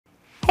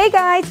Hey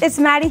guys, it's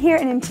Maddie here,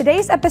 and in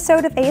today's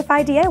episode of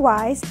AFI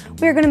DIYs,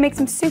 we are going to make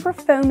some super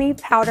foamy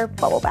powder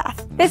bubble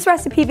bath. This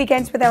recipe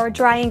begins with our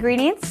dry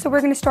ingredients, so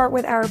we're going to start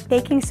with our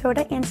baking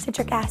soda and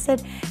citric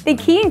acid, the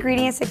key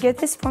ingredients that give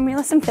this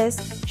formula some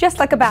fizz, just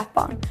like a bath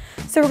bomb.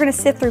 So we're going to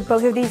sift through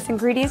both of these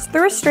ingredients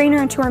through a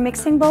strainer into our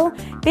mixing bowl,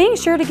 being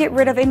sure to get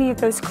rid of any of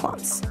those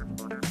clumps.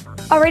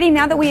 Alrighty,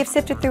 now that we have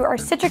sifted through our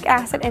citric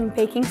acid and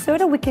baking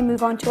soda, we can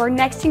move on to our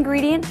next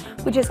ingredient,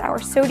 which is our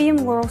sodium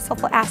lauryl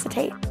sulfate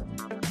acetate.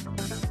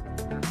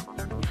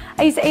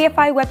 I use the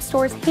AFI Web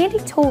Store's handy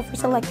tool for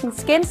selecting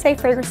skin-safe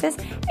fragrances,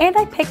 and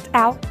I picked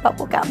out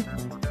bubblegum.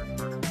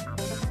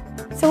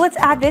 So let's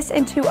add this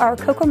into our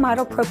Cocoa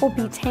Model Propyl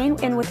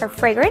Butane in with our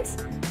fragrance.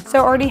 So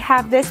I already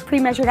have this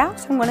pre-measured out,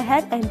 so I'm going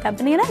ahead and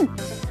dumping it in.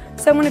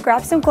 So I'm going to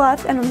grab some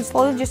gloves, and I'm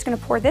slowly just going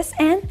to pour this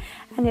in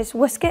and just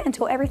whisk it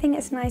until everything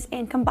is nice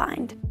and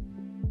combined.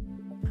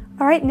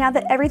 Alright, now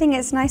that everything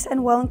is nice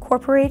and well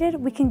incorporated,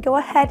 we can go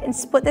ahead and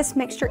split this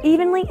mixture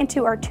evenly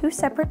into our two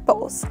separate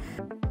bowls.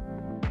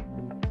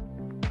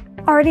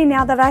 Alrighty,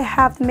 now that I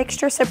have the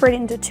mixture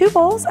separated into two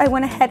bowls, I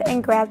went ahead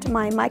and grabbed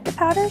my mica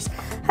powders.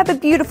 I have a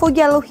beautiful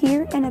yellow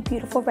here and a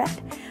beautiful red.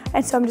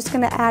 And so I'm just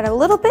going to add a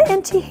little bit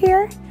into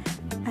here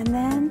and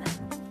then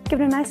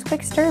give it a nice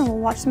quick stir, and we'll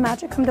watch the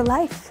magic come to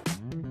life.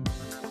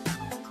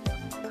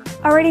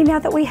 Alrighty, now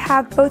that we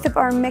have both of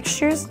our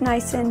mixtures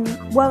nice and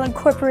well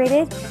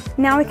incorporated,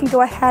 now we can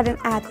go ahead and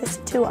add this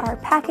to our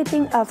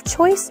packaging of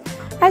choice.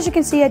 As you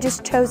can see, I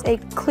just chose a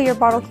clear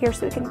bottle here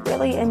so we can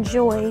really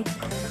enjoy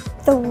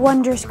the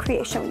wondrous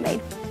creation we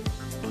made.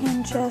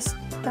 And just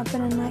dump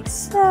it in like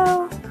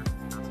so.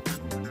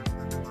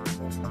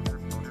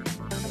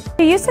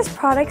 To use this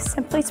product,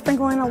 simply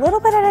sprinkle in a little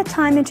bit at a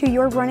time into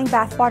your running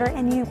bath water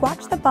and you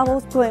watch the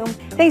bubbles bloom.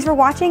 Thanks for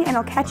watching, and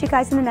I'll catch you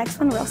guys in the next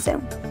one real soon.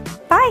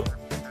 Bye!